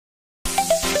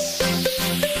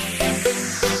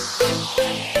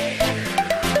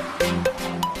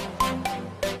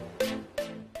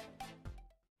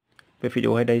बे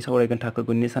भिडिअआवहाय दायो सावरायगोन थाखो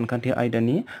 9नि सानखान्थि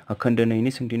आयदानि खोन्दो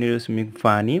 2नि सोंथिनि दशमिक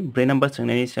 5 नि ब्रै नाम्बार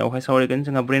सोंनायनि सायावहाय सावरायगोन।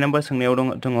 जोंहा ब्रै नाम्बार सोंनायाव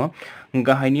दङ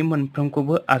गाहायनि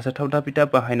मोनफ्रोमखौबो आरजाथाव थाबिथा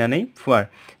बाहायनानै फुवार।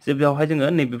 जे बेयावहाय जोङो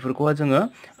नैबेफोरखौहाय जोङो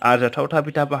आरजाथाव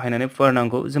थाबिथा बाहायनानै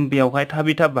फुवारनांगौ। जों बेयावहाय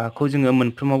थाबिथा बाखौ जोङो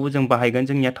मोनफ्रोमावबो जों बाहायगोन।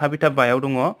 जोंनिया थाबिथा बायाव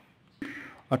दङ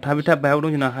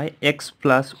जोंनाहाय x +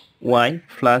 y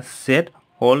 + z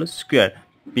whole square.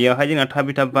 बेयावहाय जोंहा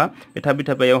थाबिथा बा, बे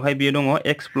थाबिथा बायावहाय बेयो दङ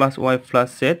x + y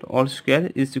 + z whole square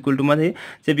is equal to मा जायो?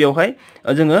 जे बेयावहाय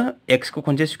जोङो x खौ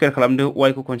खनसे स्क्वायर खालामदो,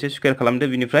 y खौ खनसे स्क्वायर खालामदो,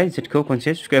 बिनिफ्राय z खौ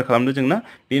खनसे स्क्वायर खालामदो जोंना।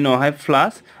 बिनि उनावहाय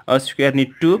प्लास स्क्वायरनि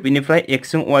 2, बिनिफ्राय x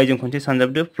जों y जों खनसे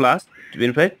सानजाबदो प्लास,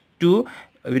 बिनिफ्राय 2,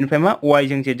 बिनिफ्राय मा y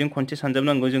जों z जों खनसे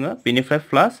सानजाबनांगौ जोङो, बिनिफ्राय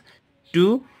प्लास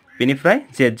 2, बेनिफ्राय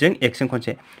z जों x जों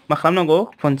खनसे मा खालामनांगौ?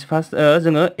 फार्स्ट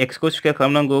जोङो x खौ स्क्वायर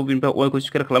खालामनांगौ, बिनिफ्राय y खौ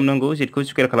स्क्वायर खालामनांगौ, z खौ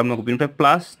स्क्वायर खालामनांगौ, बिनिफ्राय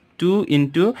प्लास 2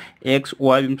 * x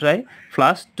y, बिनिफ्राय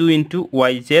प्लास 2 *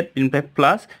 y z, बिनिफ्राय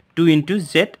प्लास 2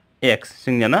 * z x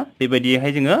जोंनिया ना।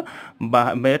 बेबायदिहाय जोङो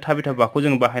बे थाबिथा बाखौ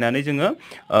जोङो बाहायनानै जोङो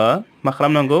मा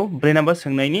खालामनांगौ? ब्रै नाम्बार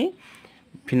सोंनायनि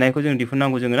फिननायखौ जों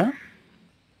दिहुननांगौ जोङो ना।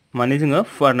 माने जोङो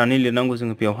फुवारनानै लिरनांगौ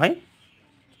जोङो बेयावहाय।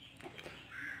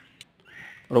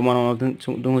 रमानाव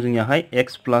दङ जोंनियाहाय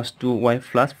x + 2y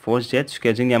 + 4z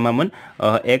स्क्वायर। जोंनिया मामोन?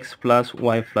 x +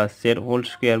 y + z whole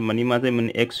square माने मा जायोमोन?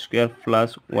 x square +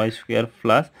 y square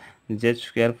 + z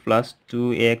square +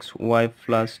 2xy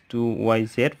 +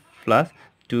 2yz +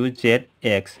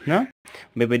 2zx ना।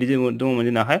 बेबायदि दङमोन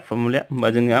जोंनाहाय फर्मुलाया। होमबा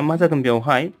जोंनिया मा जागोन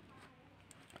बेयावहाय?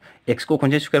 x खौ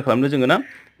खनसे स्क्वायर खालामदो जोङो ना,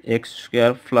 x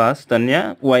स्क्वायर प्लास दानिया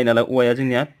y नालाय y आ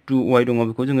जोंनिया 2y दङ,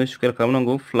 बेखौ जोङो स्क्वायर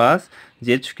खालामनांगौ, प्लास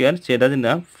z स्क्वायर, z आ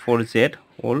जोंना 4z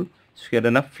होल स्क्वायर,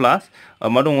 दाना प्लास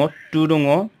मा दङ? 2 दङ,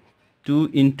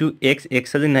 2 * x,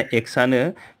 x आ जोंना x आनो,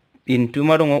 इनटु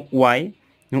मा दङ? y,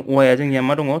 y आ जोंनिया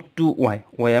मा दङ? 2y,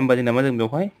 y आ होमबा जोंना मा जागोन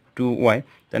बेवहाय? 2y,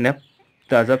 दानिया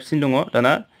दाजाबसिन दङ,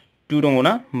 दाना 2 दङ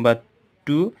ना, होमबा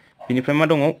 2, बिनिफ्राय मा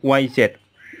दङ?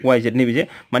 yz नैबे जे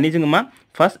माने जोङो मा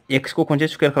फार्स्ट x खौ खनसे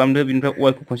स्क्वायर खालामदो, बिनिफ्राय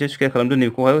y खौ खनसे स्क्वायर खालामदो,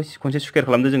 नैबेखौहाय खनसे स्क्वायर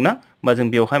खालामदो जों ना। होमबा जों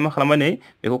बेवहाय मा खालामबाय? नै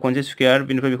बेखौ खनसे स्क्वायर,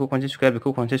 बिनिफ्राय बेखौ खनसे स्क्वायर,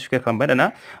 बेखौ खनसे स्क्वायर खालामबाय। दाना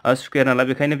स्क्वायर नालाय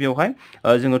बेखायनो बेवहाय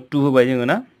जोङो 2 होबाय जोङो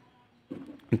ना,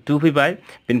 2 फैबाय,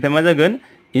 बेनिफ्राय मा जागोन?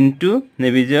 इनटु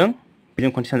नैबेजों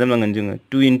बेजों खनसे सानजाबनांगोन जोङो,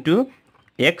 2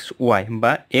 * x y,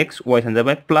 होमबा x y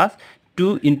सानजाबाय, प्लास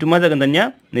 2 इनटु मा जागोन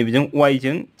दानिया? नैबेजों y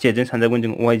जों z जों सानजाबगोन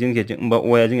जों, y जों z जों, होमबा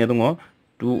y आ जोंनिया दङ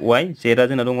 2y, z आ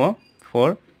जोंना दङ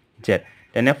 4z।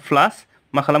 दानिया प्लास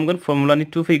मा खालामगोन? फर्मुलानि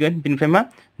 2 फैगोन, बिनिफ्राय मा?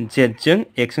 z जों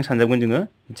x जों सानजाबगोन जोङो,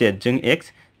 z जों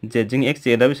x, z जों x,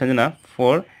 z आ बेसेबां जोंना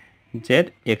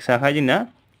 4z, x आहाय जोंना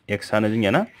x आनो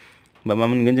जोंनिया ना। होमबा मा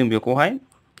मोनगोन जों बेखौहाय?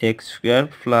 x स्क्वायर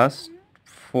प्लास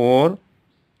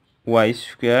 4y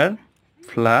स्क्वायर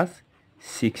प्लास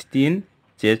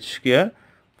 16z स्क्वायर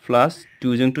प्लास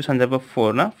 2 जों 2 सानजाबा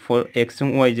 4 ना, 4 x जों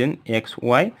y जों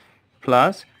xy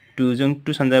प्लास 2 जों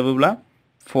 2 सानजाबोब्ला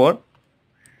 4,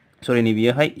 सरि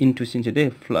नैबेयोहाय इनटु सिनसो दे,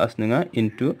 प्लास नङा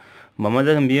इनटु, होमबा मा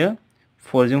जागोन बेयो?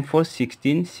 4 जों 4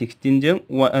 16, 16 जों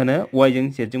y जों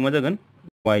z जों मा जागोन?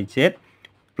 yz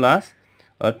प्लास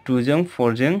 2 जों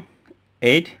 4 जों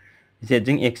 8, z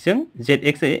जों x जों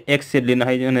zx जायो, xz लिरनो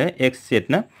हायो जोङो, xz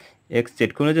ना,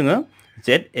 xz खौनो जोङो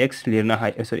zx लिरनो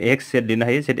हायो, सरि xz लिरनो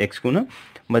हायो zx खौनो।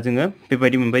 होमबा जोङो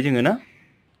बेबायदि मोनबाय जोङो ना।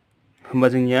 होमबा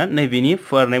जोंनिया नैबेनि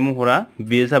फुवारनाय महरा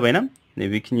बेयो जाबायना,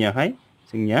 नैबेखिनियाहाय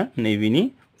जोंनिया नैबेनि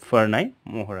फुवारनाय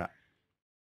महरा।